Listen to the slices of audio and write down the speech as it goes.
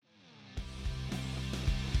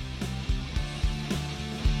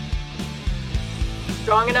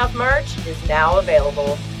Strong Enough merch is now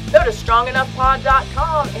available. Go to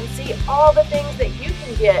strongenoughpod.com and see all the things that you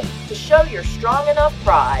can get to show your strong enough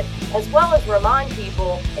pride, as well as remind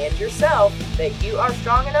people and yourself that you are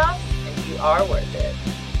strong enough and you are worth it.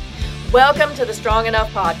 Welcome to the Strong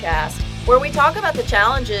Enough Podcast, where we talk about the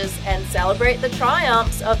challenges and celebrate the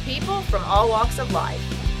triumphs of people from all walks of life.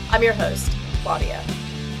 I'm your host, Claudia.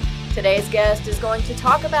 Today's guest is going to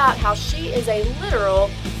talk about how she is a literal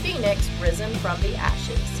phoenix risen from the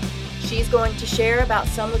ashes. She's going to share about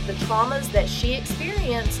some of the traumas that she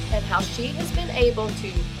experienced and how she has been able to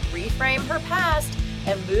reframe her past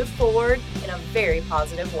and move forward in a very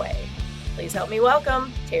positive way. Please help me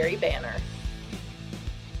welcome Terri Banner.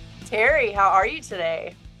 Terri, how are you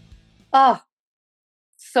today? Oh,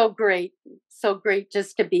 so great. So great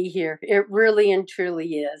just to be here. It really and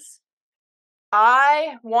truly is.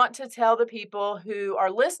 I want to tell the people who are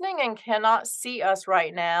listening and cannot see us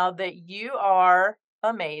right now that you are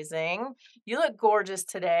amazing. You look gorgeous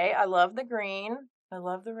today. I love the green. I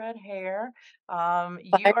love the red hair. You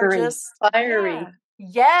are just fiery. Yeah.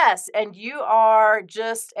 Yes, and you are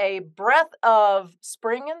just a breath of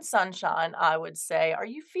spring and sunshine, I would say. Are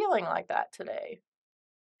you feeling like that today?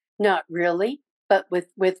 Not really, but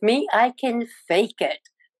with me, I can fake it.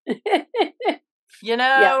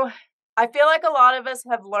 Yeah. I feel like a lot of us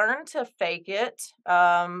have learned to fake it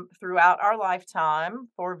throughout our lifetime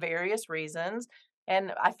for various reasons.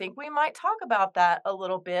 And I think we might talk about that a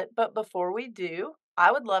little bit. But before we do,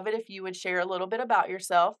 I would love it if you would share a little bit about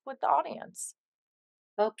yourself with the audience.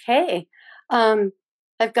 Okay.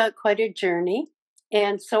 I've got quite a journey,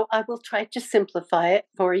 and so I will try to simplify it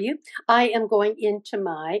for you. I'm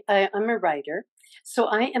a writer, so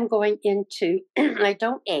I am going into, I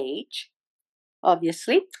don't age,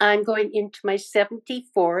 obviously. I'm going into my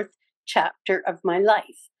 74th chapter of my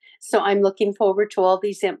life. So I'm looking forward to all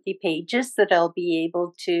these empty pages that I'll be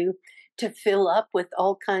able to fill up with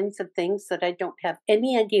all kinds of things that I don't have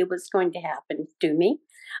any idea what's going to happen to me.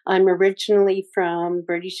 I'm originally from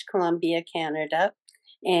British Columbia, Canada,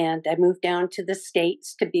 and I moved down to the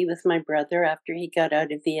States to be with my brother after he got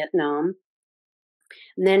out of Vietnam,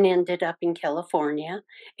 and then ended up in California.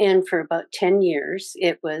 And for about 10 years,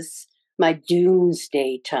 it was my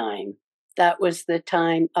doomsday time. That was the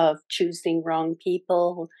time of choosing wrong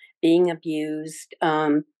people, being abused.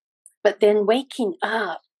 But then waking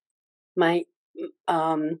up, my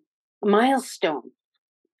milestone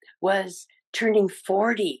was turning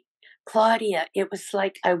 40. Claudia, it was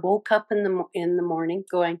like I woke up in the morning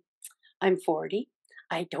going, I'm 40.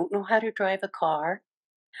 I don't know how to drive a car.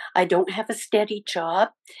 I don't have a steady job,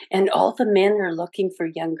 and all the men are looking for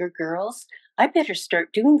younger girls. I better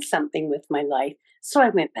start doing something with my life. So I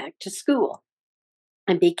went back to school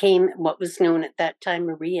and became what was known at that time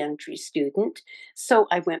a re-entry student. So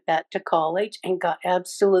I went back to college and got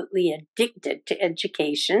absolutely addicted to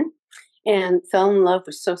education and fell in love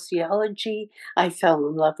with sociology. I fell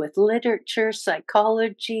in love with literature,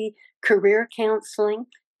 psychology, career counseling.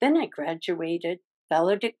 Then I graduated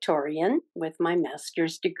valedictorian with my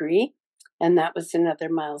master's degree, and that was another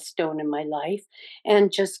milestone in my life,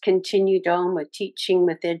 and just continued on with teaching,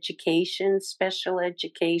 with education, special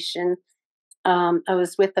education. I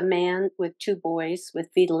was with a man with 2 boys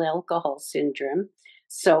with fetal alcohol syndrome,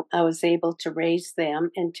 so I was able to raise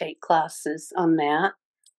them and take classes on that.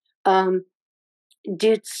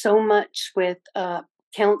 Did so much with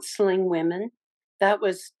counseling women. That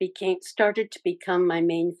started to become my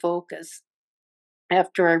main focus.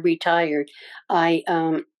 After I retired, I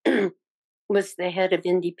was the head of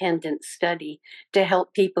independent study to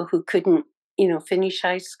help people who couldn't, finish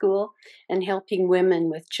high school, and helping women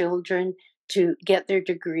with children to get their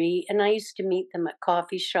degree. And I used to meet them at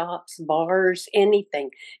coffee shops, bars,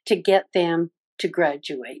 anything to get them to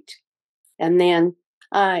graduate. And then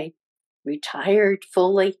I retired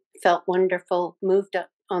fully, felt wonderful, moved up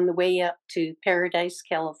on the way up to Paradise,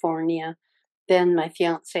 California. Then my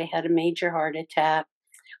fiance had a major heart attack.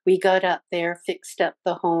 We got up there, fixed up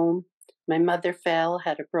the home. My mother fell,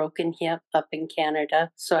 had a broken hip up in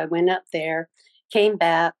Canada. So I went up there, came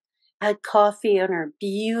back, had coffee on our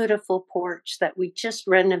beautiful porch that we just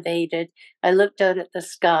renovated. I looked out at the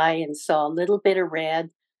sky and saw a little bit of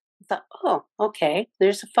red. I thought, oh, okay,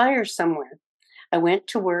 there's a fire somewhere. I went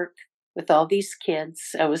to work with all these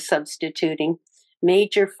kids. I was substituting.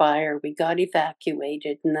 Major fire. We got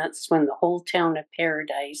evacuated, and that's when the whole town of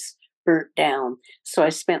Paradise burnt down. So I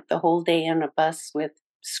spent the whole day on a bus with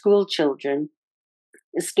school children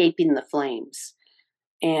escaping the flames.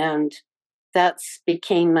 And that's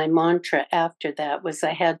became my mantra after that, was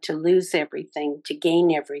I had to lose everything to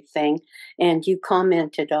gain everything. And you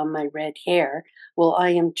commented on my red hair. Well, I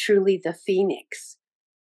am truly the phoenix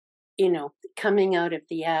coming out of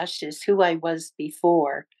the ashes, who I was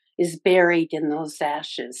before is buried in those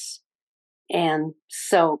ashes. And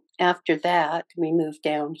so after that, we moved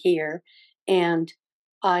down here, and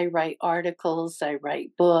I write articles, I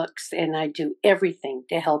write books, and I do everything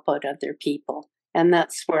to help out other people. And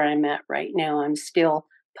that's where I'm at right now. I'm still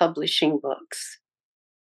publishing books.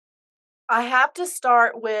 I have to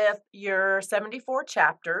start with your 74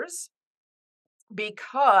 chapters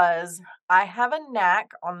because I have a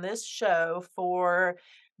knack on this show for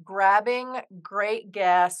grabbing great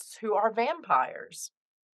guests who are vampires.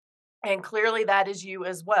 And clearly that is you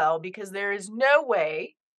as well, because there is no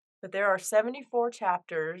way that there are 74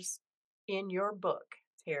 chapters in your book,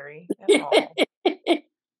 Terri, at all.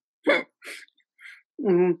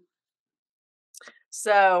 Mm.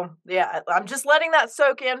 So, yeah, I'm just letting that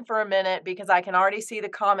soak in for a minute because I can already see the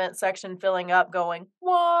comment section filling up going,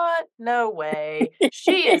 "What? No way.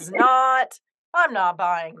 She is not. I'm not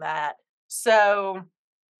buying that." So,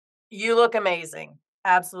 you look amazing.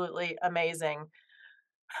 Absolutely amazing.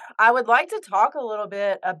 I would like to talk a little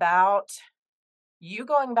bit about you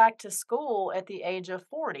going back to school at the age of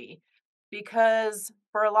 40 because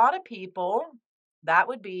for a lot of people, that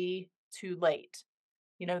would be too late.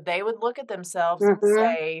 They would look at themselves and Mm-hmm.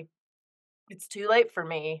 say, it's too late for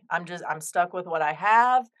me. I'm stuck with what I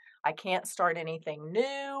have. I can't start anything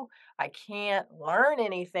new. I can't learn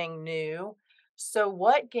anything new. So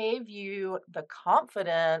what gave you the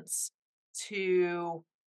confidence to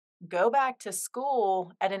go back to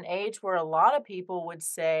school at an age where a lot of people would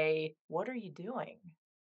say, "What are you doing?"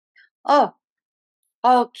 Oh,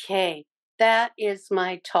 okay. That is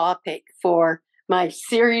my topic for my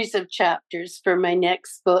series of chapters for my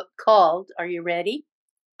next book called, are you ready?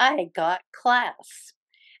 I Got Class.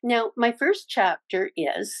 Now, my first chapter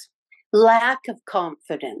is lack of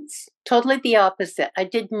confidence. Totally the opposite. I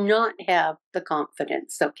did not have the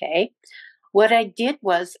confidence, okay? What I did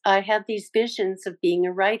was I had these visions of being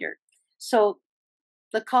a writer. So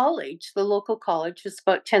the local college was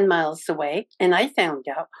about 10 miles away, and I found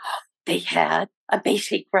out they had a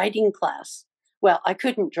basic writing class. Well, I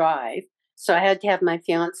couldn't drive, so I had to have my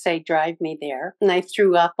fiance drive me there, and I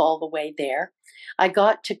threw up all the way there. I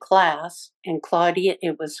got to class, and Claudia,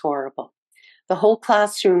 it was horrible. The whole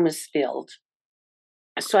classroom was filled.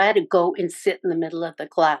 So I had to go and sit in the middle of the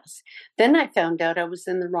class. Then I found out I was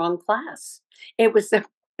in the wrong class. It was a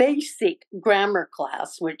basic grammar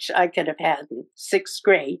class, which I could have had in sixth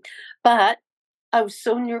grade. But I was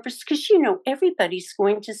so nervous because, everybody's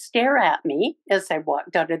going to stare at me as I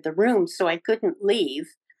walked out of the room, so I couldn't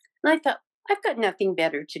leave. And I thought, I've got nothing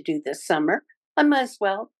better to do this summer. I might as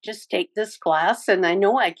well just take this class, and I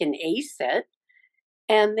know I can ace it.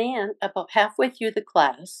 And then, about halfway through the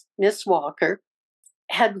class, Miss Walker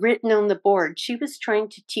had written on the board, she was trying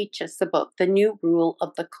to teach us about the new rule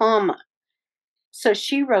of the comma. So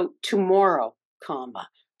she wrote tomorrow, comma,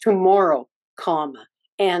 tomorrow, comma,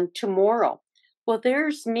 and tomorrow. Well,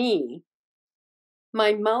 there's me,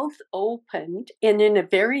 my mouth opened, and in a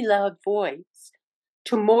very loud voice,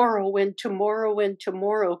 tomorrow and tomorrow and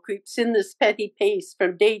tomorrow creeps in this petty pace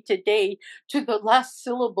from day to day to the last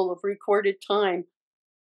syllable of recorded time.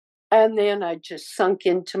 And then I just sunk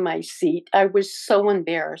into my seat. I was so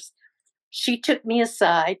embarrassed. She took me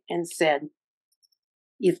aside and said,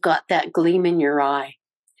 "You've got that gleam in your eye.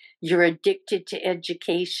 You're addicted to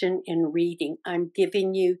education and reading. I'm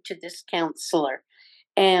giving you to this counselor."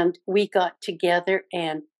 And we got together,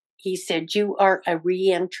 and he said, "You are a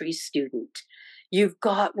reentry student. You've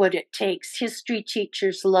got what it takes. History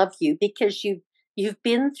teachers love you because you've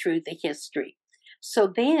been through the history." So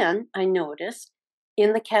then I noticed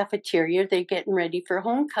in the cafeteria, they're getting ready for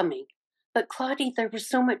homecoming. But Claudie, there was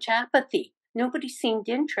so much apathy. Nobody seemed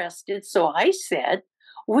interested. So I said,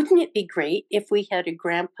 wouldn't it be great if we had a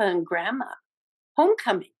grandpa and grandma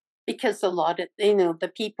homecoming? Because a lot of,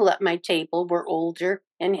 the people at my table were older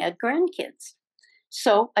and had grandkids.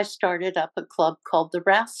 So I started up a club called the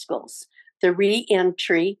Rascals, the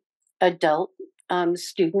Reentry Adult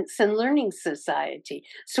Students and Learning Society.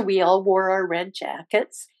 So we all wore our red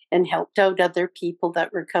jackets and helped out other people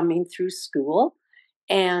that were coming through school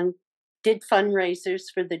and did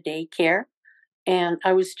fundraisers for the daycare. And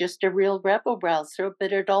I was just a real rebel rouser,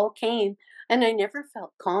 but it all came. And I never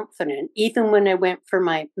felt confident, even when I went for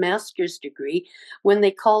my master's degree. When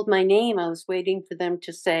they called my name, I was waiting for them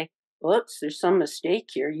to say, "Whoops, there's some mistake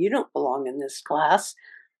here. You don't belong in this class."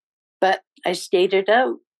 But I stayed it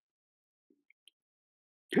out.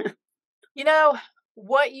 You know,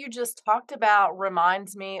 what you just talked about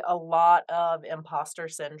reminds me a lot of imposter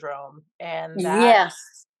syndrome, and that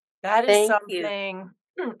Yes, that is thank you. something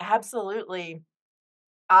absolutely.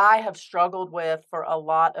 I have struggled with for a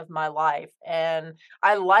lot of my life. And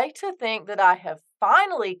I like to think that I have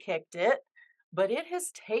finally kicked it, but it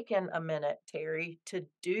has taken a minute, Terry, to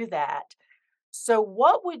do that. So,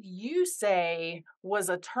 what would you say was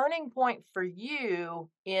a turning point for you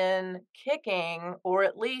in kicking or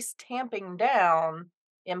at least tamping down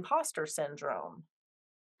imposter syndrome?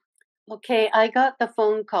 Okay, I got the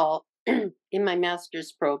phone call in my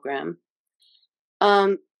master's program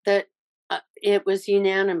that it was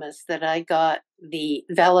unanimous that I got the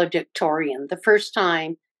valedictorian, the first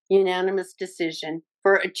time unanimous decision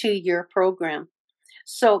for a 2-year program.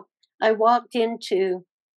 So I walked into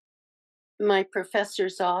my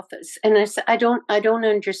professor's office and I said, I don't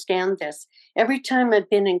understand this. Every time I've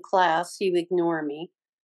been in class, you ignore me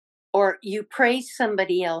or you praise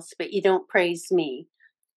somebody else, but you don't praise me.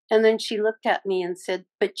 And then she looked at me and said,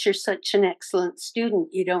 "But you're such an excellent student.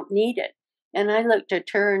 You don't need it." And I looked at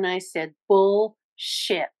her and I said,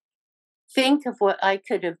 "Bullshit. Think of what I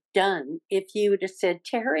could have done if you would have said,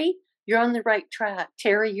 'Terry, you're on the right track.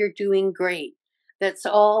 Terry, you're doing great.' That's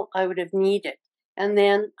all I would have needed." And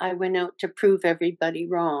then I went out to prove everybody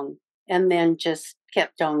wrong and then just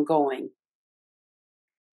kept on going.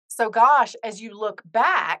 So, gosh, as you look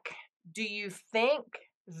back, do you think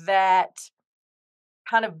that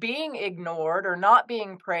kind of being ignored or not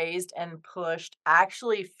being praised and pushed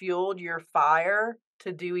actually fueled your fire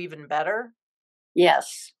to do even better?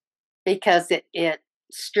 Yes, because it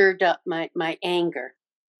stirred up my anger.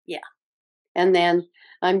 Yeah. And then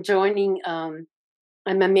I'm joining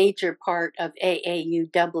I'm a major part of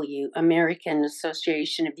AAUW, American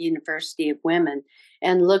Association of University of Women,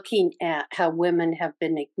 and looking at how women have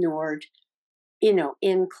been ignored,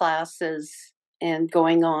 in classes and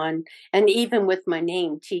going on. And even with my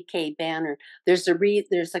name, TK Banner, there's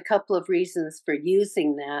a couple of reasons for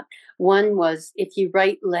using that. One was if you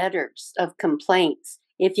write letters of complaints,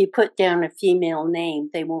 if you put down a female name,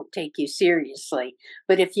 they won't take you seriously.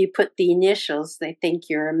 But if you put the initials, they think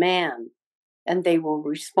you're a man and they will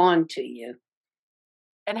respond to you.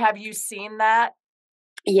 And have you seen that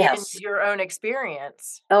in Yes. your own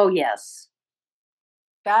experience? Oh, yes.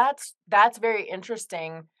 That's very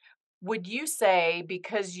interesting. Would you say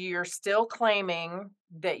because you're still claiming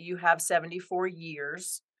that you have 74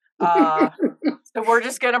 years, uh, so we're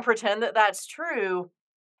just gonna pretend that that's true,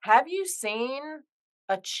 have you seen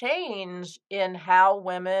a change in how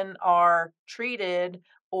women are treated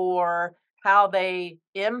or how they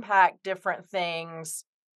impact different things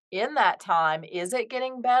in that time? Is it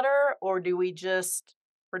getting better, or do we just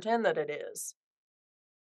pretend that it is?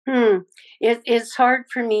 Hmm. It's hard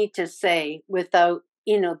for me to say without,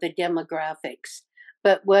 the demographics.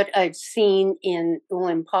 But what I've seen in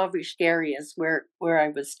impoverished areas where I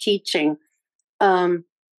was teaching, um,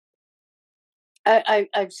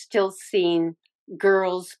 I've still seen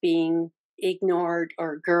girls being ignored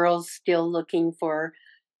or girls still looking for,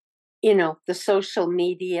 the social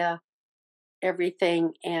media,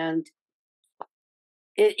 everything. And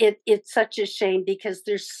it's such a shame because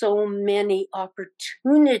there's so many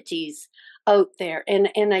opportunities out there, and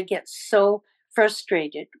I get so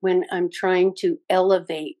frustrated when I'm trying to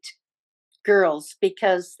elevate girls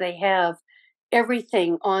because they have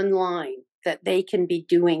everything online that they can be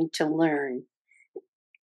doing to learn.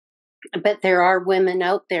 But there are women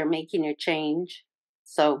out there making a change.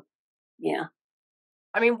 So, yeah.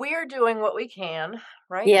 I mean, we're doing what we can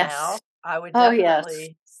right now, Yes. I would Oh, yes.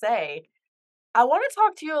 definitely say. I want to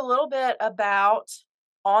talk to you a little bit about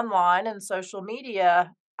online and social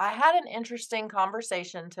media. I had an interesting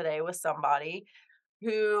conversation today with somebody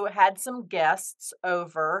who had some guests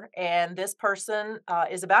over, and this person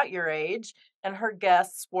is about your age, and her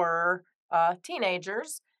guests were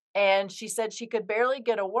teenagers. And she said she could barely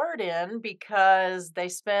get a word in because they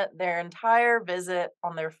spent their entire visit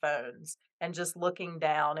on their phones and just looking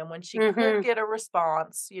down. And when she could Mm-hmm. get a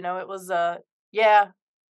response, it was yeah,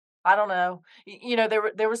 I don't know.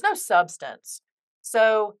 There was no substance.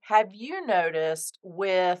 So, have you noticed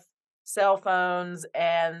with cell phones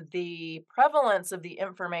and the prevalence of the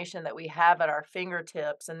information that we have at our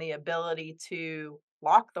fingertips and the ability to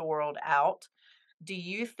block the world out, do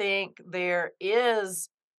you think there is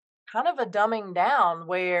kind of a dumbing down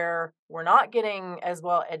where we're not getting as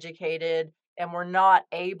well educated and we're not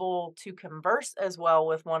able to converse as well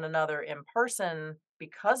with one another in person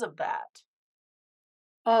because of that?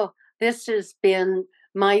 Oh, this has been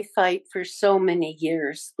my fight for so many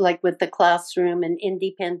years, like with the classroom and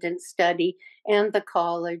independent study and the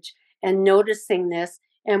college and noticing this.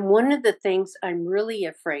 And one of the things I'm really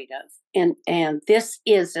afraid of, and this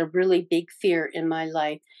is a really big fear in my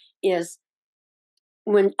life, is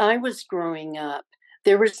when I was growing up.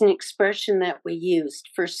 There was an expression that we used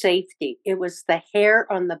for safety. It was the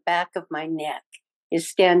hair on the back of my neck is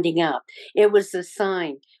standing up. It was a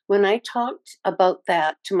sign. When I talked about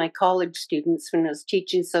that to my college students when I was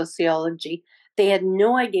teaching sociology, they had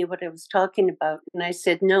no idea what I was talking about. And I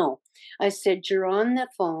said, no. I said, you're on the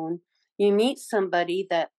phone. You meet somebody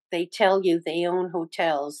that they tell you they own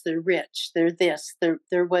hotels, they're rich, they're this,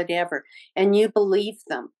 they're whatever, and you believe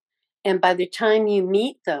them. And by the time you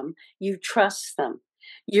meet them, you trust them.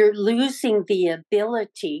 You're losing the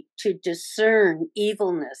ability to discern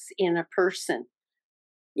evilness in a person.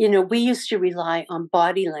 You know, we used to rely on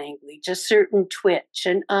body language, a certain twitch,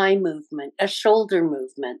 an eye movement, a shoulder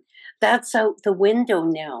movement. That's out the window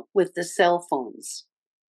now with the cell phones.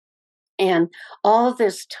 And all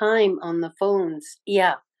this time on the phones,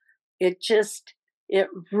 yeah, it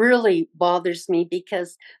really bothers me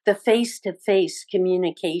because the face-to-face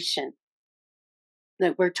communication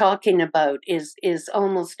that we're talking about is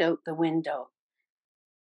almost out the window.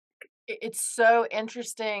 It's so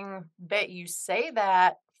interesting that you say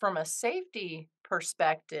that from a safety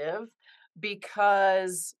perspective,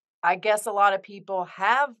 because I guess a lot of people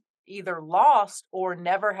have either lost or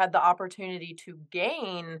never had the opportunity to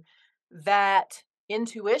gain that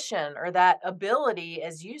intuition or that ability,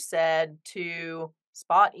 as you said, to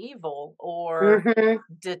spot evil or Mm-hmm.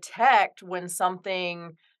 detect when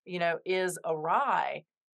something, is awry.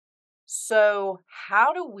 So,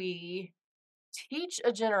 how do we teach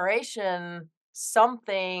a generation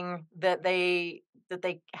something that they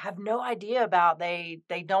have no idea about, they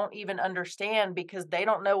don't even understand because they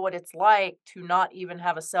don't know what it's like to not even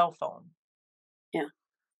have a cell phone? Yeah.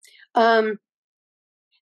 Um,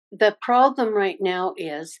 the problem right now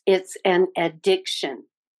is it's an addiction.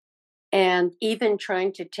 And even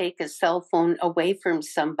trying to take a cell phone away from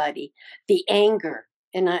somebody, the anger,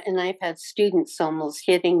 and I've had students almost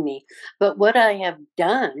hitting me. But what I have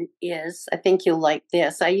done is, I think you'll like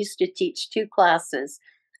this. I used to teach two classes,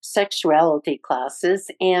 sexuality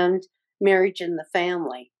classes and marriage and the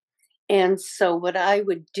family. And so what I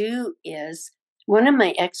would do is one of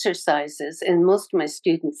my exercises, and most of my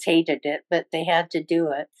students hated it, but they had to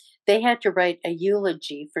do it. They had to write a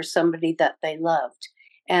eulogy for somebody that they loved,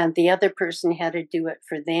 and the other person had to do it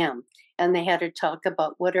for them. And they had to talk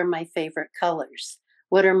about what are my favorite colors?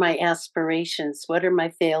 What are my aspirations? What are my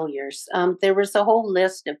failures? There was a whole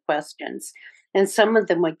list of questions. And some of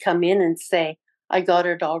them would come in and say, I got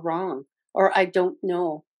it all wrong, or I don't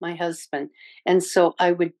know my husband. And so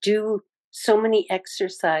I would do so many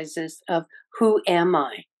exercises of who am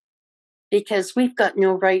I? Because we've got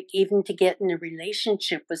no right even to get in a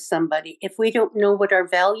relationship with somebody if we don't know what our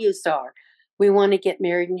values are. We want to get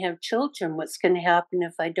married and have children. What's going to happen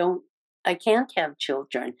if I can't have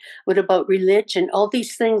children? What about religion? All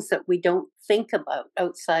these things that we don't think about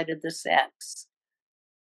outside of the sex.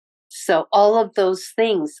 So all of those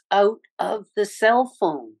things out of the cell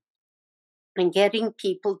phone and getting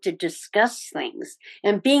people to discuss things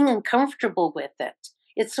and being uncomfortable with it.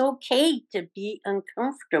 It's okay to be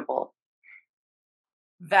uncomfortable.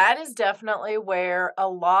 That is definitely where a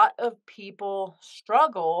lot of people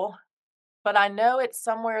struggle, but I know it's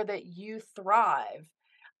somewhere that you thrive.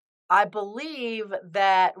 I believe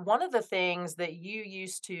that one of the things that you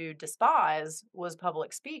used to despise was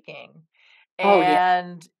public speaking. Oh, yeah.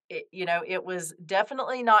 And it was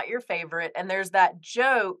definitely not your favorite. And there's that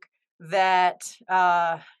joke that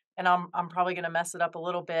and I'm probably going to mess it up a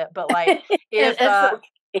little bit, but like if It's uh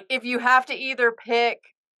okay. if you have to either pick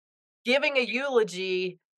giving a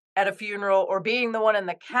eulogy at a funeral or being the one in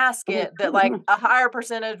the casket, that like a higher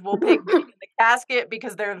percentage will pick being in the casket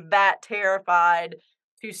because they're that terrified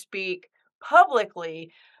to speak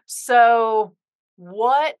publicly. So,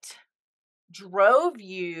 what drove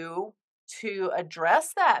you to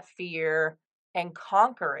address that fear and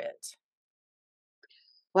conquer it?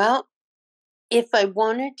 Well, if I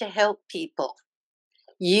wanted to help people,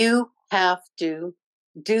 you have to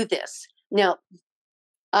do this. Now,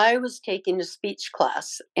 I was taking a speech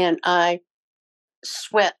class and I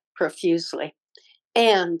sweat profusely.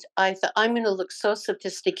 And I thought, I'm going to look so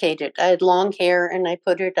sophisticated. I had long hair and I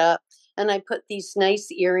put it up and I put these nice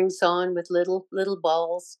earrings on with little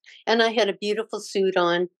balls and I had a beautiful suit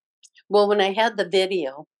on. Well, when I had the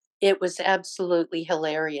video, it was absolutely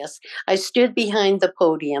hilarious. I stood behind the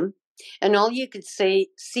podium and all you could see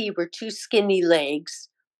were two skinny legs,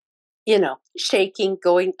 shaking,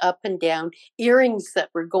 going up and down, earrings that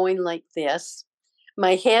were going like this.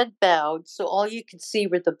 My head bowed, so all you could see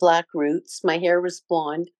were the black roots. My hair was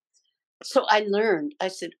blonde. So I learned, I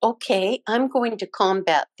said, okay, I'm going to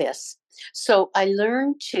combat this. So I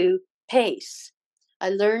learned to pace. I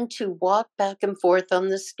learned to walk back and forth on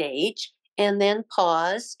the stage and then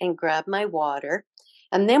pause and grab my water.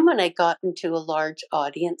 And then when I got into a large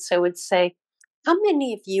audience, I would say, how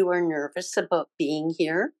many of you are nervous about being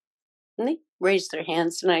here? And they raised their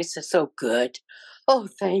hands, and I said, so good. Oh,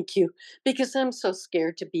 thank you, because I'm so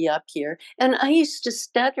scared to be up here. And I used to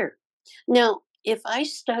stutter. Now, if I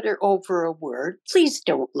stutter over a word, please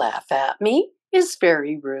don't laugh at me. It's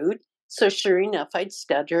very rude. So, sure enough, I'd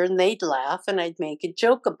stutter and they'd laugh and I'd make a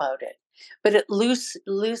joke about it. But it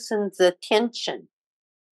loosens the tension.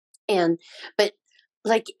 And, but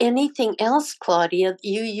like anything else, Claudia,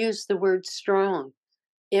 you use the word strong.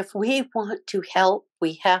 If we want to help,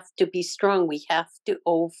 we have to be strong. We have to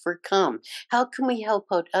overcome. How can we help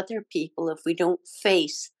out other people if we don't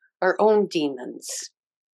face our own demons?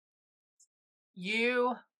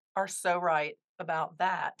 You are so right about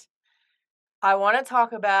that. I want to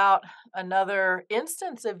talk about another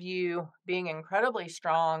instance of you being incredibly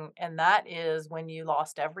strong, and that is when you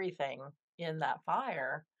lost everything in that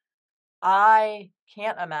fire. I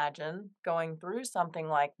can't imagine going through something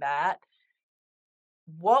like that.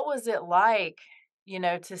 What was it like,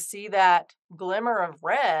 to see that glimmer of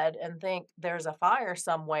red and think there's a fire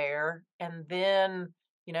somewhere, and then,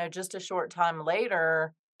 just a short time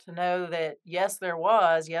later to know that yes, there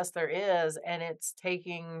was, yes, there is, and it's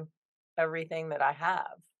taking everything that I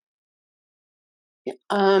have?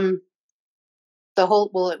 Um,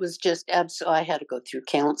 it was just absolutely, I had to go through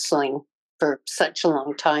counseling for such a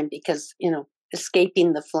long time because,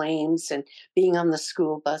 escaping the flames and being on the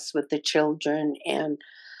school bus with the children. And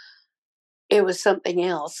it was something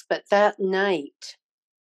else. But that night,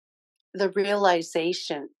 the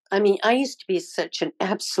realization, I mean, I used to be such an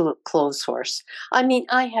absolute clothes horse. I mean,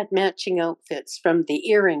 I had matching outfits from the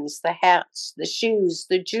earrings, the hats, the shoes,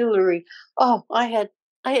 the jewelry. Oh, I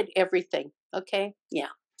had everything. Okay?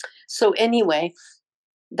 Yeah. So anyway,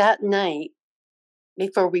 that night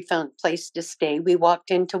before we found a place to stay, we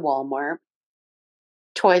walked into Walmart,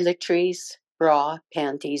 toiletries, bra,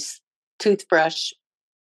 panties, toothbrush,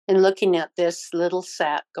 and looking at this little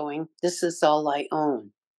sack going, this is all I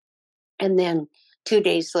own. And then 2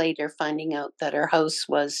 days later, finding out that our house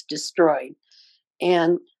was destroyed.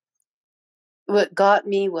 And what got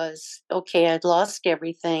me was, okay, I'd lost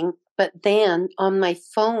everything. But then on my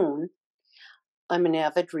phone, I'm an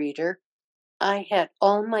avid reader. I had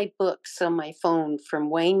all my books on my phone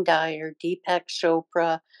from Wayne Dyer, Deepak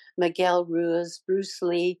Chopra, Miguel Ruiz, Bruce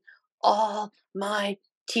Lee. All my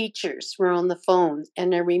teachers were on the phone.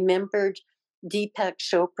 And I remembered Deepak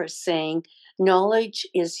Chopra saying, knowledge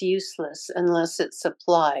is useless unless it's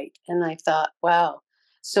applied. And I thought, wow.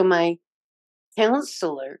 So my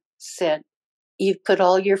counselor said, you've put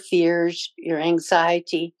all your fears, your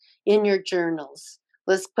anxiety in your journals.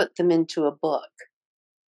 Let's put them into a book.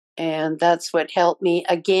 And that's what helped me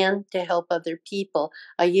again to help other people.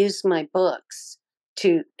 I use my books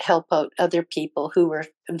to help out other people who were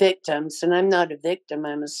victims. And I'm not a victim,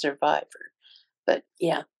 I'm a survivor. But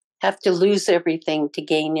yeah, have to lose everything to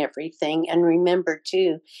gain everything. And remember,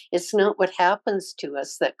 too, it's not what happens to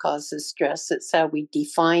us that causes stress, it's how we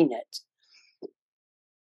define it.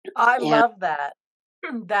 I Yeah. love that.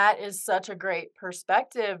 That is such a great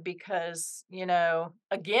perspective because,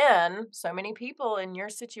 again, so many people in your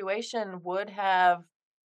situation would have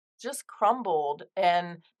just crumbled.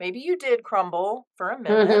 And maybe you did crumble for a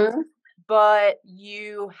minute, Mm-hmm. but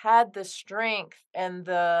you had the strength and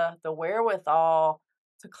the wherewithal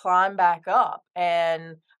to climb back up.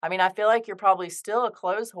 And I mean, I feel like you're probably still a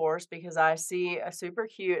clothes horse because I see a super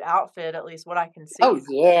cute outfit, at least what I can Oh,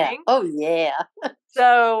 see yeah. wearing. Oh, yeah.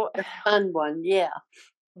 So, A fun one. Yeah.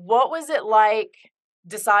 what was it like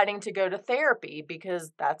deciding to go to therapy?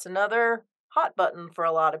 Because that's another hot button for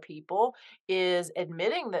a lot of people, is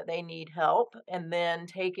admitting that they need help and then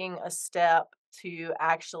taking a step to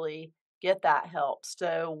actually get that help.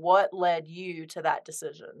 So, what led you to that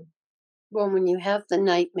decision? Well, when you have the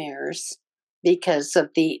nightmares because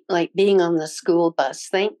of the like being on the school bus,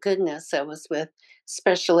 thank goodness I was with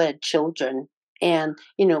special ed children and,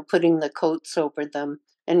 putting the coats over them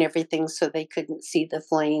and everything so they couldn't see the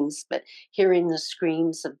flames, but hearing the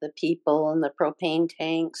screams of the people and the propane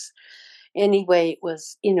tanks. Anyway, it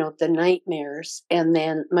was, the nightmares and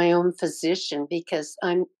then my own physician because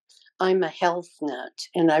I'm a health nut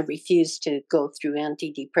and I refuse to go through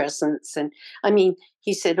antidepressants. And I mean,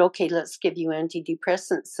 he said, okay, let's give you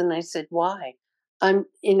antidepressants. And I said, why?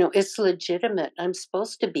 It's legitimate. I'm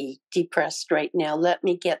supposed to be depressed right now. Let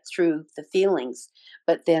me get through the feelings.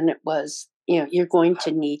 But then it was, you're going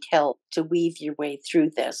to need help to weave your way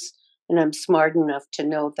through this. And I'm smart enough to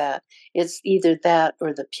know that it's either that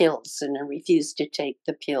or the pills. And I refuse to take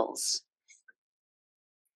the pills.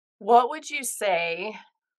 What would you say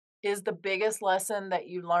is the biggest lesson that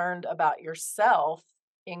you learned about yourself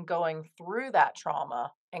in going through that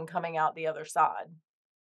trauma and coming out the other side?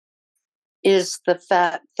 Is the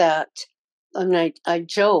fact that, and I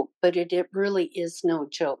joke, but it really is no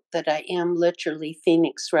joke that I am literally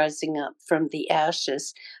Phoenix rising up from the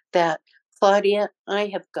ashes. That, Claudia, I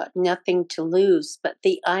have got nothing to lose. But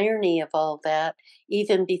the irony of all that,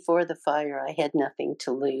 even before the fire, I had nothing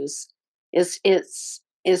to lose.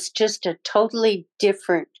 It's just a totally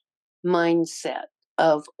different mindset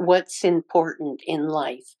of what's important in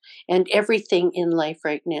life. And everything in life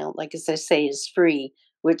right now, like as I say, is free,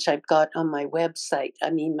 which I've got on my website. I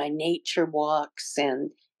mean, my nature walks and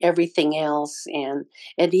everything else. And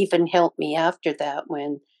it even helped me after that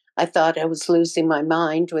when I thought I was losing my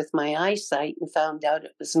mind with my eyesight and found out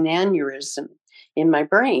it was an aneurysm in my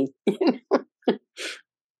brain.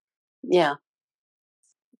 Yeah.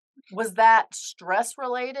 Was that stress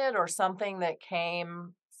related or something that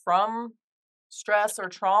came from stress or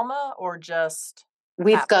trauma, or just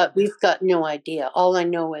happened? We've got no idea. All I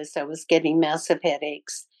know is I was getting massive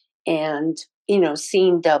headaches and,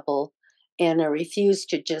 seeing double, and I refused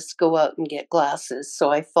to just go out and get glasses. So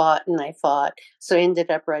I fought and I fought. So I ended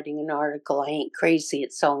up writing an article. I ain't crazy,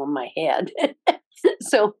 it's all in my head.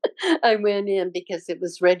 So I went in because it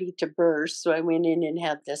was ready to burst. So I went in and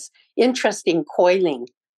had this interesting coiling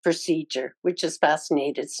procedure, which is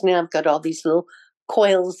fascinating. So now I've got all these little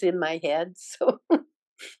coils in my head. So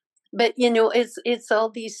but it's all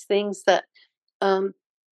these things that um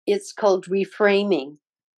it's called reframing.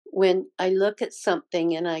 When I look at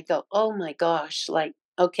something and I go, oh my gosh, like,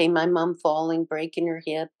 okay, my mom falling, breaking her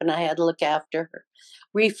hip, and I had to look after her.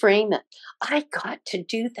 Reframe it. I got to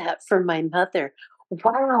do that for my mother.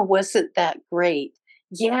 Wow, wasn't that great?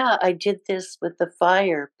 Yeah, I did this with the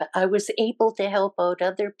fire, but I was able to help out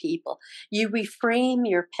other people. You reframe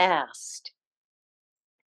your past.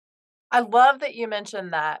 I love that you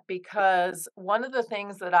mentioned that, because one of the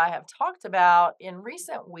things that I have talked about in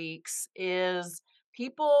recent weeks is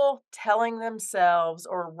people telling themselves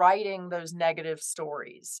or writing those negative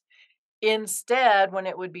stories. Instead, when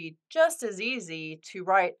it would be just as easy to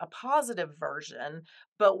write a positive version,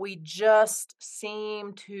 but we just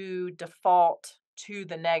seem to default to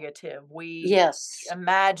the negative. We Yes.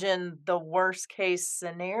 imagine the worst case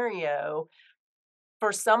scenario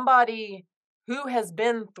for somebody who has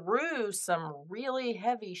been through some really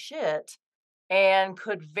heavy shit and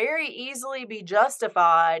could very easily be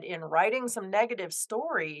justified in writing some negative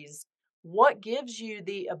stories. What gives you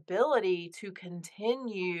the ability to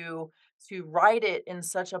continue to write it in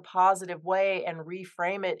such a positive way and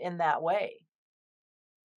reframe it in that way?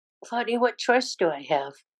 Claudia, what choice do I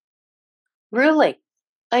have? Really?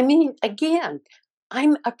 I mean, again,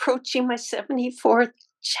 I'm approaching my 74th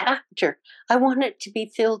chapter. I want it to be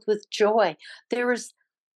filled with joy. There is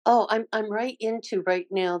Oh, I'm right into right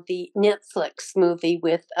now the Netflix movie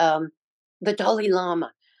with the Dalai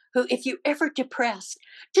Lama, who, if you're ever depressed,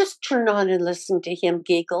 just turn on and listen to him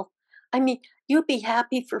giggle. I mean, you'll be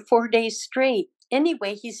happy for 4 days straight.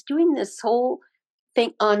 Anyway, he's doing this whole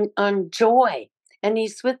thing on joy. And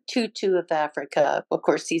he's with Tutu of Africa. Of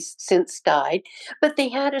course, he's since died. But they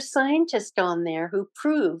had a scientist on there who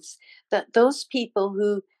proves that those people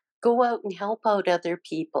who go out and help out other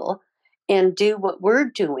people and do what we're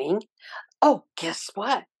doing, oh, guess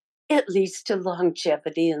what? It leads to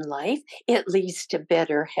longevity in life. It leads to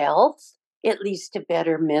better health. It leads to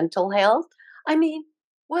better mental health. I mean,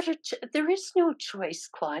 there is no choice,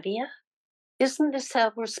 Claudia. Isn't this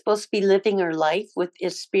how we're supposed to be living our life? With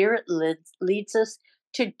His Spirit leads us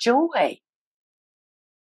to joy.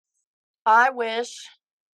 I wish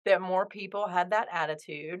that more people had that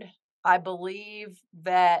attitude. I believe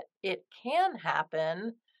that it can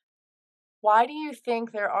happen. Why do you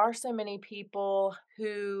think there are so many people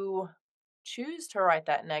who choose to write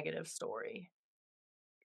that negative story?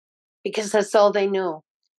 Because that's all they know.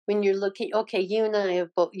 When you're looking, okay, you and I have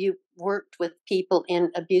both you worked with people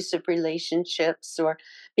in abusive relationships, or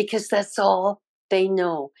because that's all they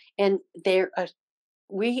know, and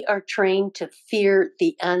we are trained to fear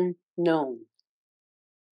the unknown,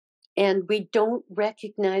 and we don't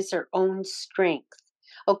recognize our own strength.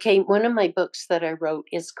 Okay, one of my books that I wrote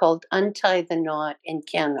is called Untie the Knot and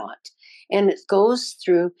Cannot. And it goes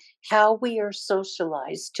through how we are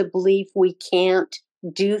socialized to believe we can't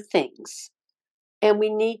do things. And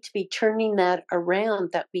we need to be turning that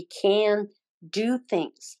around, that we can do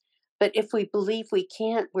things. But if we believe we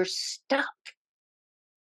can't, we're stuck.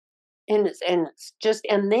 And it's just,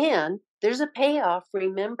 and then there's a payoff.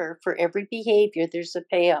 Remember, for every behavior, there's a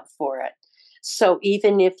payoff for it. So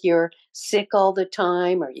even if you're sick all the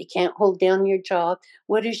time or you can't hold down your job,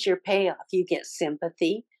 what is your payoff? You get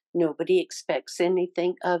sympathy. Nobody expects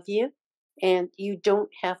anything of you, and you don't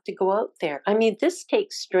have to go out there. I mean, this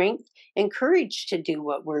takes strength and courage to do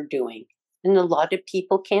what we're doing. And a lot of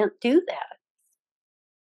people can't do that.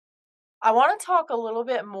 I want to talk a little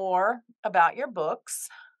bit more about your books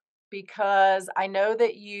because I know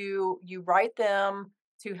that you write them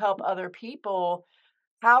to help other people.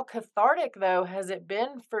 How cathartic though has it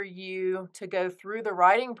been for you to go through the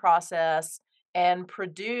writing process and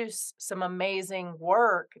produce some amazing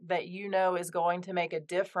work that you know is going to make a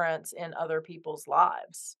difference in other people's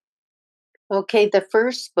lives? Okay, the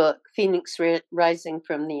first book, Rising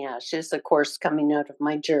from the Ashes, of course, coming out of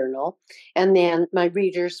my journal. And then my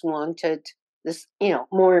readers wanted this,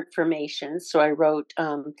 more information. So I wrote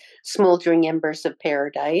Smoldering Embers of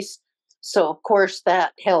Paradise. So, of course,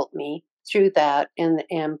 that helped me through that. And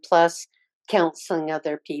plus counseling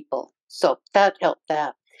other people. So that helped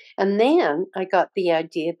that. And then I got the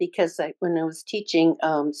idea because when I was teaching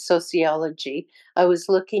sociology, I was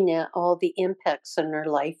looking at all the impacts on our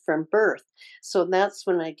life from birth. So that's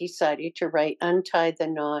when I decided to write Untie the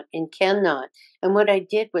Knot and Cannot. And what I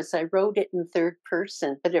did was I wrote it in third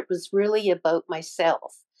person, but it was really about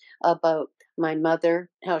myself, about my mother,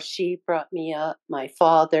 how she brought me up, my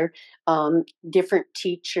father, different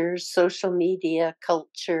teachers, social media,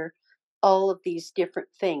 culture, all of these different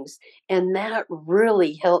things. And that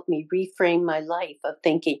really helped me reframe my life of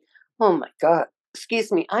thinking, oh my God,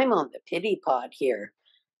 excuse me, I'm on the pity pod here,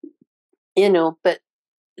 but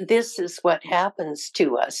this is what happens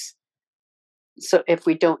to us. So if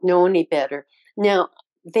we don't know any better. Now,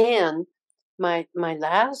 then my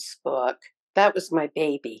last book, that was my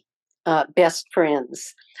baby, Best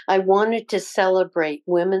Friends. I wanted to celebrate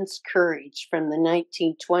women's courage from the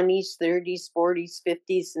 1920s, 30s, 40s,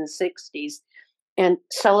 50s, and 60s and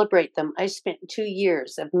celebrate them. I spent 2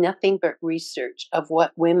 years of nothing but research of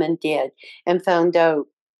what women did and found out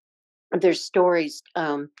their stories.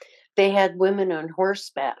 They had women on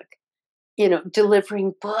horseback,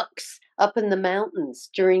 delivering books up in the mountains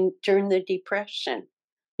during the Depression.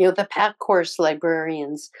 The pack horse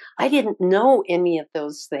librarians. I didn't know any of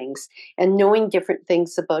those things, and knowing different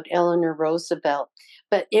things about Eleanor Roosevelt.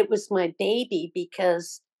 But it was my baby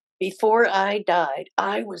because before I died,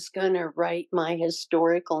 I was going to write my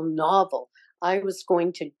historical novel. I was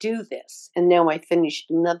going to do this, and now I finished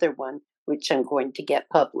another one, which I'm going to get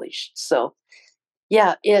published. So,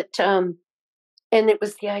 yeah, and it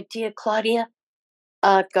was the idea, Claudia.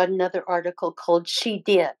 I've got another article called She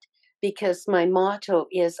Did, because my motto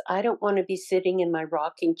is I don't want to be sitting in my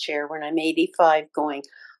rocking chair when I'm 85 going,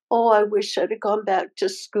 oh, I wish I'd have gone back to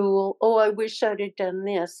school. Oh, I wish I'd have done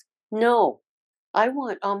this. No, I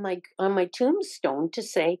want on my tombstone to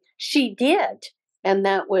say she did. And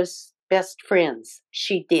that was Best Friends.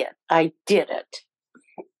 She did. I did it.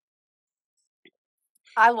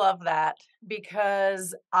 I love that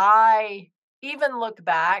because I even look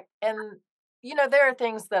back and, there are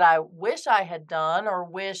things that I wish I had done or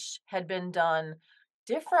wish had been done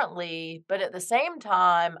differently. But at the same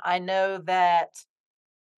time, I know that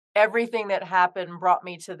everything that happened brought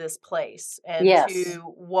me to this place and Yes. to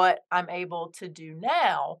what I'm able to do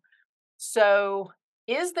now. So,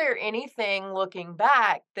 is there anything looking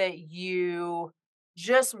back that you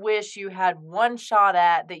just wish you had one shot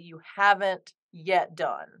at that you haven't yet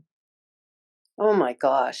done? Oh my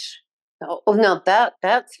gosh. Oh no,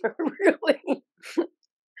 that's really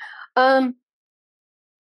um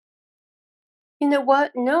you know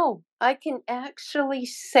what? No, I can actually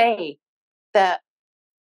say that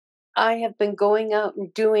I have been going out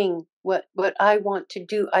and doing what I want to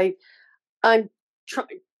do. I'm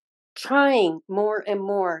trying more and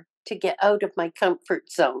more to get out of my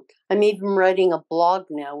comfort zone. I'm even writing a blog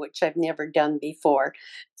now, which I've never done before.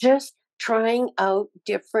 Just trying out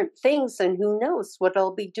different things, and who knows what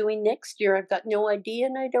I'll be doing next year. I've got no idea,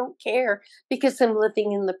 and I don't care because I'm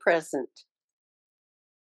living in the present.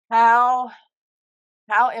 How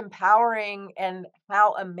how empowering and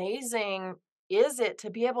how amazing is it to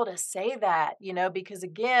be able to say that, because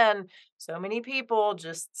again, so many people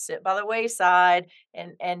just sit by the wayside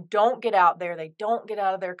and don't get out there. They don't get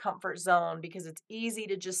out of their comfort zone because it's easy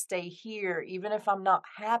to just stay here even if I'm not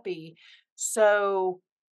happy. So,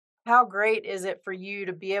 how great is it for you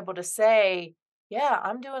to be able to say, "Yeah,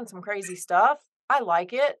 I'm doing some crazy stuff. I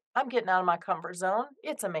like it. I'm getting out of my comfort zone.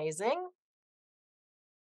 It's amazing."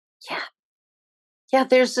 Yeah, yeah.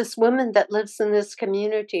 There's this woman that lives in this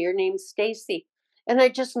community. Her name's Stacy, and I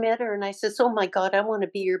just met her, and I says, "Oh my God, I want to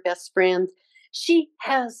be your best friend." She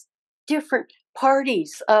has different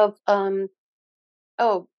parties of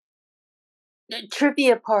oh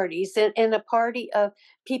trivia parties, and a party of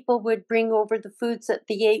people would bring over the foods that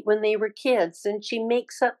they ate when they were kids, and she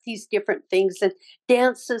makes up these different things and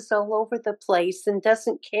dances all over the place and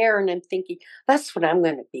doesn't care. And I'm thinking, that's what I'm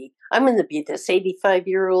going to be. I'm going to be this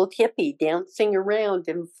 85-year-old hippie dancing around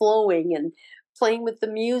and flowing and playing with the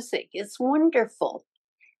music. It's wonderful.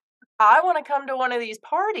 I want to come to one of these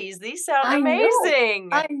parties. These sound I know. amazing.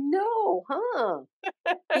 I know, huh?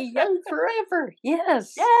 Be young forever.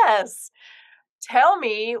 Yes. Yes. Tell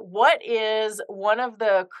me, what is one of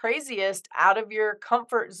the craziest out of your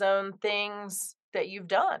comfort zone things that you've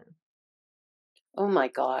done? Oh my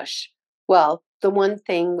gosh. Well, the one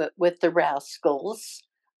thing with the Rascals,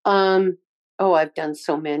 oh, I've done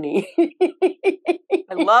so many.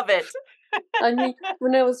 I love it. I mean,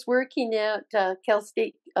 when I was working at Cal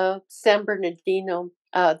State San Bernardino,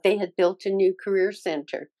 they had built a new career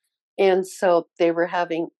center. And so they were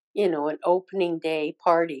having, an opening day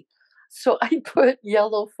party. So I put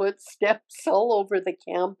yellow footsteps all over the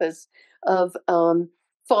campus of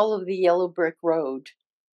Follow the Yellow Brick Road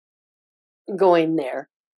going there.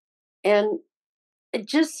 And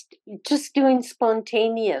just doing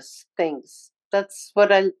spontaneous things. That's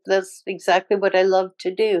exactly what I love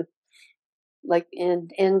to do. Like,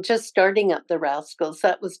 and just starting up the Rascals,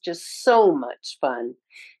 that was just so much fun.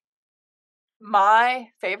 My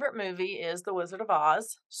favorite movie is The Wizard of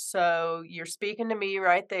Oz. So you're speaking to me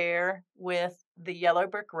right there with the Yellow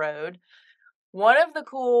Brick Road. One of the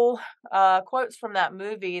cool quotes from that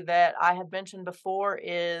movie that I had mentioned before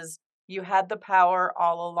is, "You had the power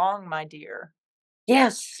all along, my dear."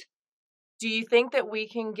 Yes. Do you think that we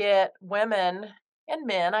can get women and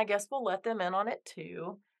men, I guess we'll let them in on it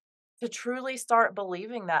too, to truly start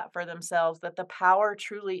believing that for themselves, that the power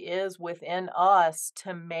truly is within us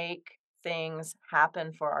to make things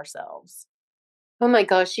happen for ourselves? Oh my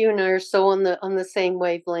gosh, you and I are so on the same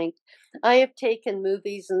wavelength. I have taken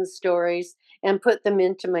movies and stories and put them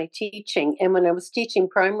into my teaching. And when I was teaching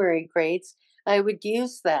primary grades, I would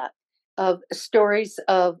use that of stories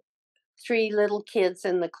of three little kids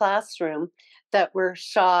in the classroom that were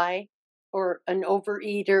shy or an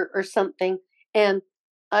overeater or something. And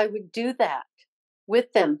I would do that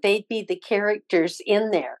with them. They'd be the characters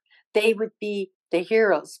in there, they would be the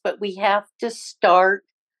heroes. But we have to start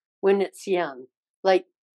when it's young. Like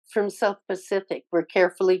from South Pacific, we're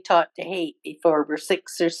carefully taught to hate before we're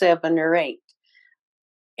 6 or 7 or 8.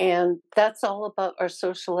 And that's all about our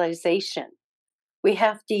socialization. We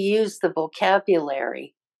have to use the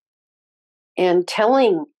vocabulary and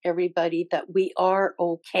telling everybody that we are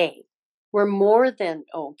okay. We're more than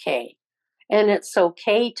okay. And it's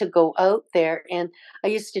okay to go out there. And I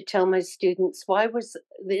used to tell my students,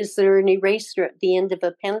 is there an eraser at the end of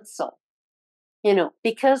a pencil?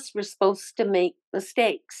 Because we're supposed to make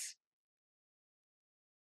mistakes.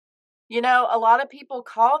 A lot of people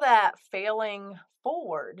call that failing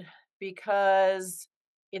forward because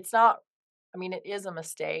it's not, I mean, it is a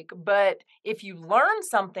mistake, but if you learn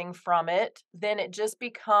something from it, then it just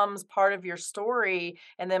becomes part of your story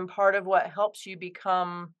and then part of what helps you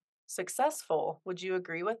become successful. Would you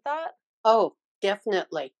agree with that? Oh,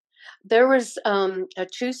 definitely. There was a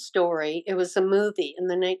true story. It was a movie in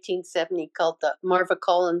the 1970s called the Marva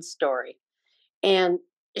Collins story. And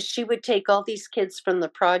she would take all these kids from the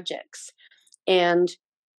projects and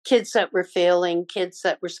kids that were failing, kids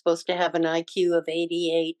that were supposed to have an IQ of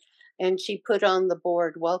 88. And she put on the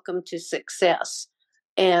board, Welcome to Success.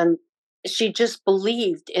 And she just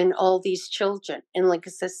believed in all these children. And like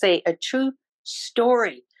I say, a true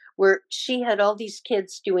story where she had all these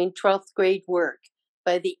kids doing 12th grade work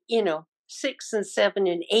by the, 6 and 7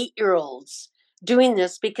 and 8-year-olds doing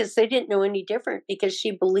this because they didn't know any different because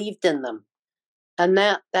she believed in them. And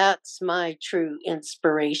that's my true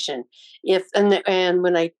inspiration. And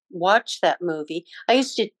when I watched that movie, I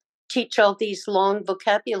used to teach all these long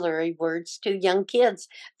vocabulary words to young kids.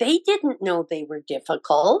 They didn't know they were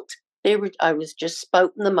difficult. I was just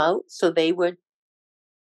spouting them out so they would,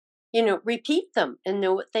 repeat them and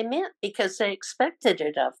know what they meant because I expected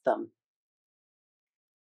it of them.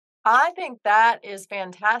 I think that is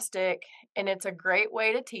fantastic and it's a great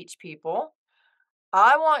way to teach people.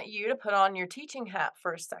 I want you to put on your teaching hat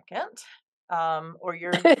for a second, or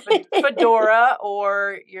your fedora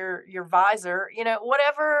or your visor,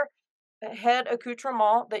 whatever head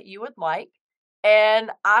accoutrement that you would like.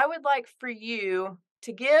 And I would like for you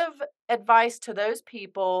to give advice to those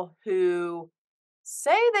people who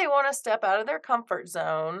say they want to step out of their comfort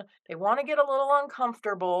zone, they want to get a little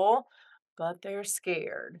uncomfortable, but they're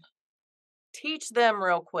scared. Teach them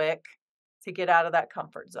real quick to get out of that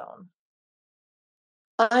comfort zone.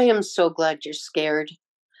 I am so glad you're scared.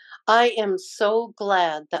 I am so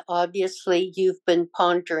glad that obviously you've been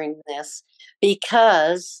pondering this,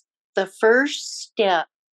 because the first step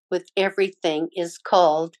with everything is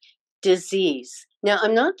called disease. Now,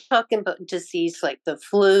 I'm not talking about disease like the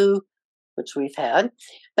flu, which we've had,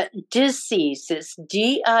 but disease is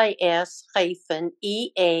DIS hyphen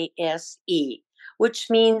EASE, which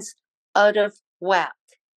means out of whack.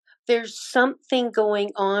 There's something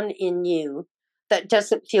going on in you that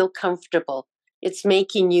doesn't feel comfortable. It's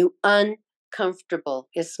making you uncomfortable.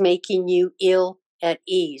 It's making you ill at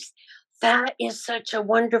ease. That is such a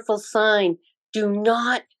wonderful sign. Do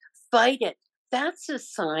not fight it. That's a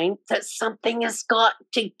sign that something has got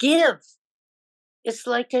to give. It's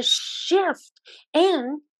like a shift.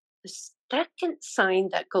 And the second sign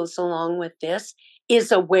that goes along with this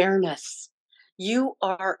is awareness. You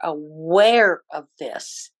are aware of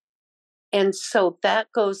this. And so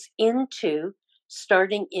that goes into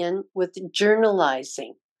starting in with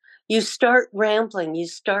journalizing. You start rambling, you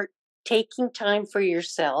start taking time for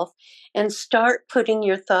yourself and start putting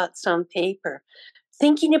your thoughts on paper.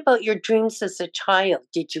 Thinking about your dreams as a child.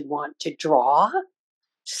 Did you want to draw?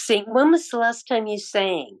 Sing. When was the last time you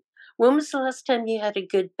sang? When was the last time you had a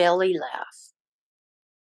good belly laugh?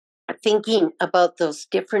 Thinking about those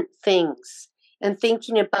different things and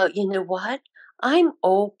thinking about, you know what? I'm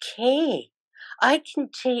okay. I can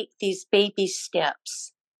take these baby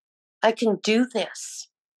steps. I can do this.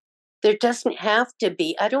 There doesn't have to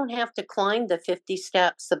be, I don't have to climb the 50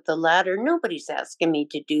 steps of the ladder. Nobody's asking me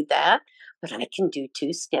to do that, but I can do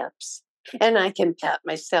 2 steps. And I can pat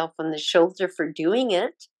myself on the shoulder for doing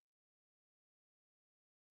it.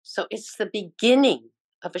 So it's the beginning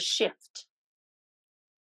of a shift.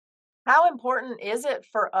 How important is it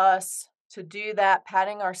for us to do that,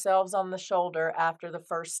 patting ourselves on the shoulder after the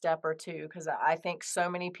first step or two? Because I think so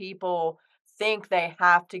many people think they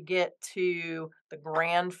have to get to the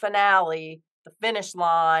grand finale, the finish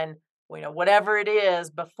line, whatever it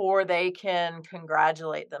is, before they can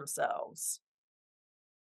congratulate themselves.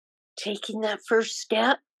 Taking that first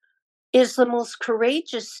step is the most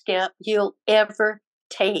courageous step you'll ever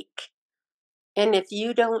take. And if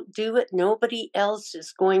you don't do it, nobody else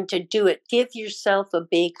is going to do it. Give yourself a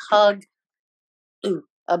big hug,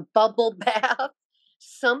 a bubble bath,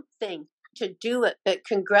 something to do it. But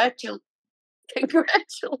congratulate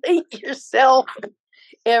yourself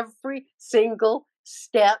every single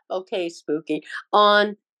step. Okay, spooky,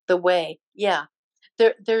 on the way. Yeah.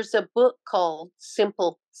 There's a book called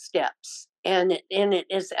Simple Steps, and it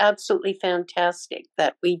is absolutely fantastic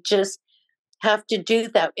that we just have to do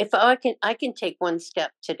that. If I can take 1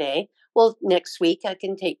 step today. Well, next week I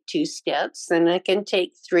can take 2 steps, then I can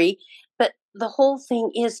take 3. But the whole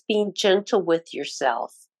thing is being gentle with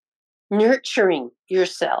yourself, nurturing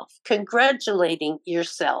yourself, congratulating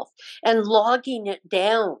yourself, and logging it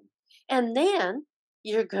down. And then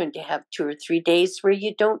you're going to have 2 or 3 days where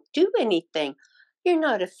you don't do anything. You're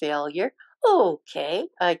not a failure. Okay,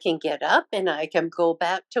 I can get up and I can go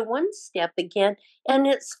back to 1 step again, and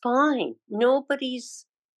it's fine. Nobody's,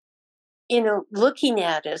 looking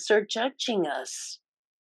at us or judging us.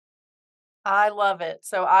 I love it.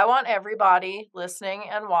 So I want everybody listening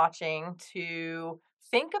and watching to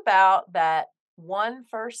think about that one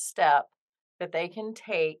first step that they can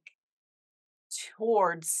take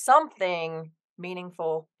towards something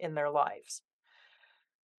meaningful in their lives.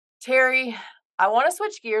 Terri, I want to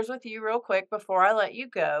switch gears with you real quick before I let you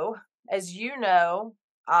go. As you know,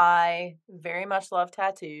 I very much love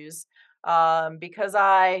tattoos. Because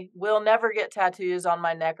I will never get tattoos on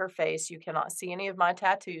my neck or face. You cannot see any of my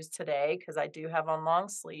tattoos today because I do have on long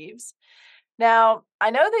sleeves. Now, I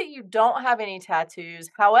know that you don't have any tattoos.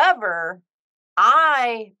 However,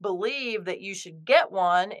 I believe that you should get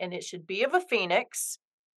one and it should be of a phoenix.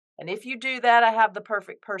 And if you do that, I have the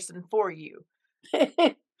perfect person for you.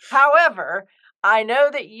 However, I know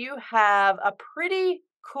that you have a pretty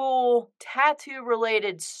cool tattoo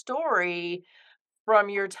related story from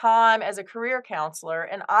your time as a career counselor,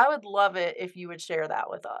 and I would love it if you would share that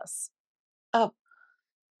with us. Oh,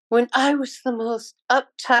 when I was the most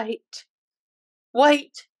uptight,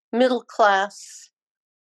 white, middle class,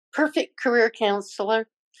 perfect career counselor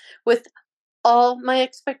with all my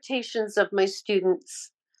expectations of my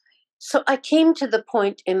students. So I came to the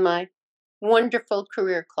point in my wonderful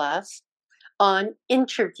career class on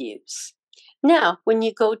interviews. Now, when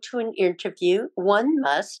you go to an interview, one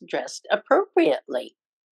must dress appropriately.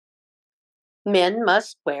 Men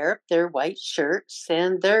must wear their white shirts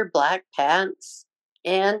and their black pants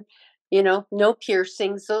and, no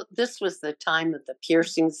piercings. So this was the time of the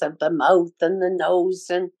piercings of the mouth and the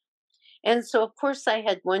nose. And so, of course, I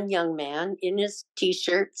had one young man in his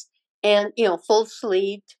t-shirts and, full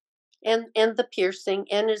sleeved. and the piercing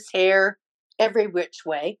and his hair every which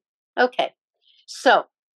way. Okay. So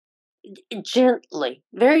gently,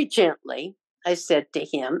 very gently, I said to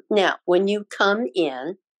him, now, when you come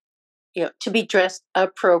in, to be dressed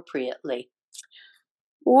appropriately.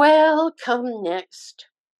 Well, come next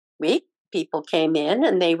week, people came in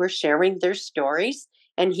and they were sharing their stories,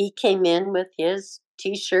 and he came in with his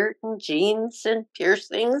t-shirt and jeans and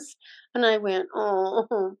piercings, and I went,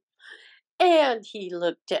 oh. And he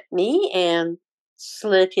looked at me and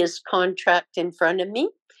slid his contract in front of me.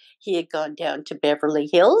 He had gone down to Beverly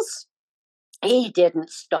Hills. He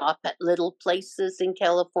didn't stop at little places in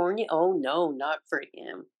California. Oh, no, not for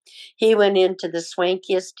him. He went into the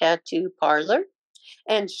swankiest tattoo parlor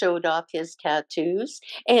and showed off his tattoos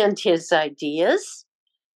and his ideas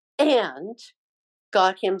and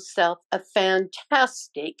got himself a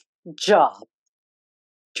fantastic job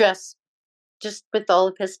dressed just with all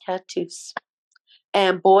of his tattoos.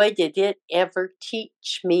 And boy, did it ever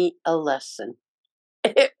teach me a lesson.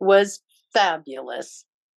 It was fabulous.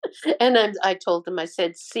 And I told him, I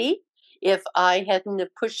said, see, if I hadn't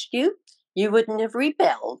have pushed you, you wouldn't have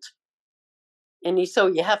rebelled. And he said, oh,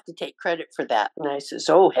 you have to take credit for that. And I says,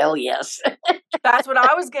 oh, hell yes. That's what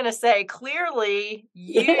I was going to say. Clearly,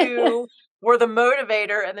 you were the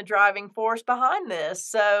motivator and the driving force behind this.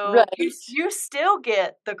 So Right. you still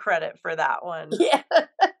get the credit for that one. Yeah.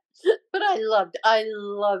 But I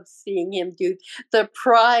loved seeing him do the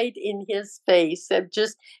pride in his face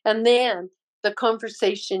and then the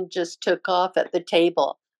conversation just took off at the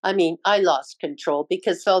table. I mean, I lost control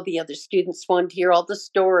because all the other students wanted to hear all the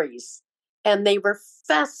stories, and they were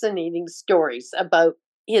fascinating stories about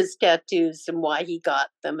his tattoos and why he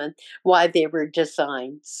got them and why they were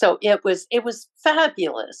designed. So it was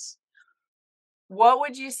fabulous. What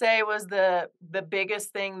would you say was the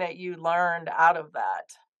biggest thing that you learned out of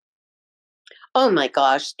that? Oh my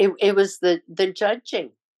gosh, it was the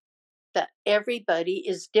judging, that everybody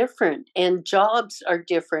is different and jobs are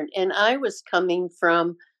different. And I was coming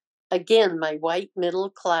from, again, my white middle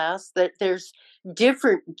class, that there's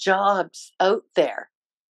different jobs out there,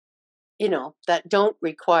 that don't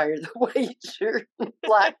require the white shirt and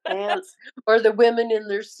black pants or the women in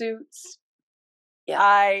their suits. Yeah.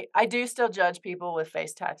 I do still judge people with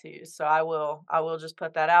face tattoos, so I will just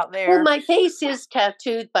put that out there. Well, my face is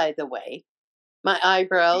tattooed, by the way. My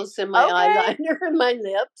eyebrows and my eyeliner and my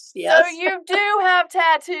lips. Yes. So you do have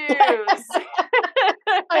tattoos.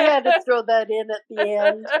 I had to throw that in at the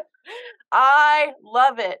end. I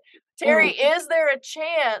love it. Terri, is there a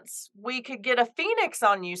chance we could get a phoenix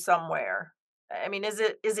on you somewhere? I mean, is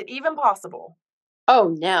it even possible?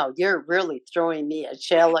 Oh, now you're really throwing me a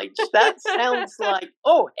challenge. That sounds like,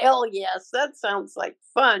 oh, hell yes. That sounds like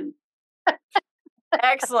fun.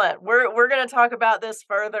 Excellent. We're going to talk about this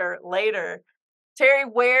further later. Terri,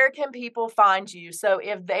 where can people find you? So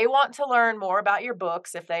if they want to learn more about your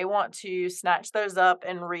books, if they want to snatch those up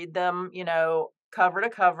and read them, cover to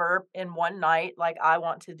cover in one night, like I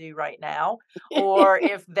want to do right now, or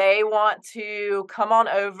if they want to come on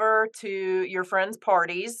over to your friend's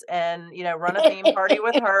parties and, run a theme party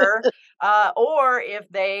with her, or if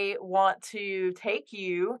they want to take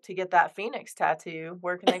you to get that phoenix tattoo,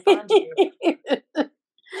 where can they find you?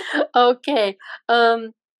 Okay.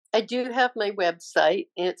 I do have my website.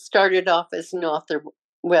 It started off as an author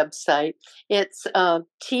website. It's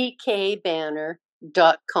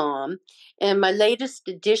tkbanner.com. And my latest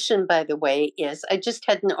edition, by the way, is I just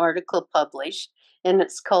had an article published, and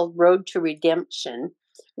it's called Road to Redemption,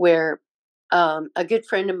 where a good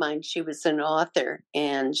friend of mine, she was an author,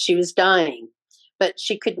 and she was dying, but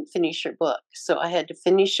she couldn't finish her book. So I had to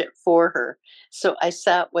finish it for her. So I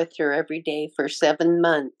sat with her every day for 7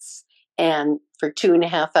 months and for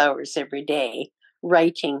 2.5 hours every day,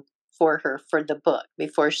 writing for her for the book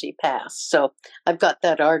before she passed. So I've got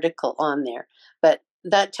that article on there, but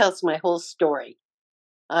that tells my whole story.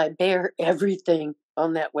 I bear everything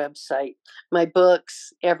on that website, my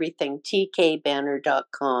books, everything,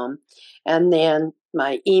 tkbanner.com. And then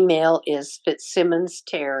my email is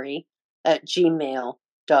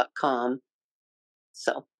fitzsimonsterry@gmail.com.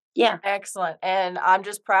 So, yeah. Excellent. And I'm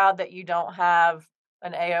just proud that you don't have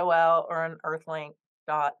an AOL or an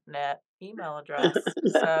earthlink.net email address.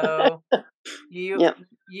 So you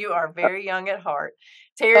are very young at heart.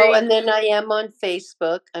 Terri. Oh, and then I am on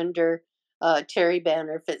Facebook under Terri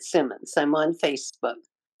Banner Fitzsimmons. I'm on Facebook.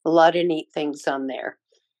 A lot of neat things on there.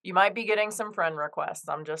 You might be getting some friend requests.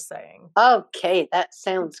 I'm just saying. Okay, that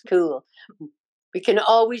sounds cool. We can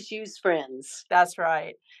always use friends. That's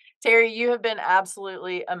right. Terri, you have been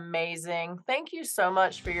absolutely amazing. Thank you so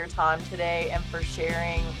much for your time today and for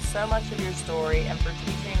sharing so much of your story and for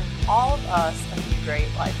teaching all of us a few great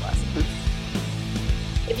life lessons.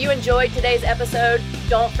 If you enjoyed today's episode,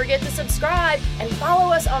 don't forget to subscribe and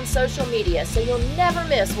follow us on social media so you'll never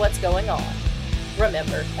miss what's going on.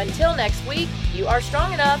 Remember, until next week, you are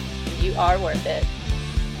strong enough, you are worth it.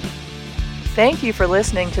 Thank you for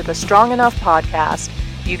listening to the Strong Enough podcast.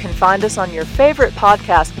 You can find us on your favorite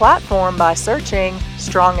podcast platform by searching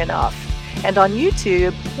Strong Enough. And on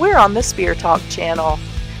YouTube, we're on the Spear Talk channel.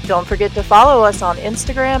 Don't forget to follow us on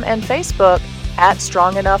Instagram and Facebook at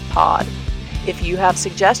Strong Enough Pod. If you have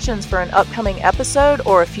suggestions for an upcoming episode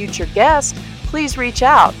or a future guest, please reach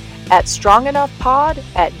out at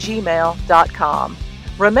strongenoughpod@gmail.com.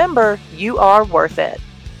 Remember, you are worth it.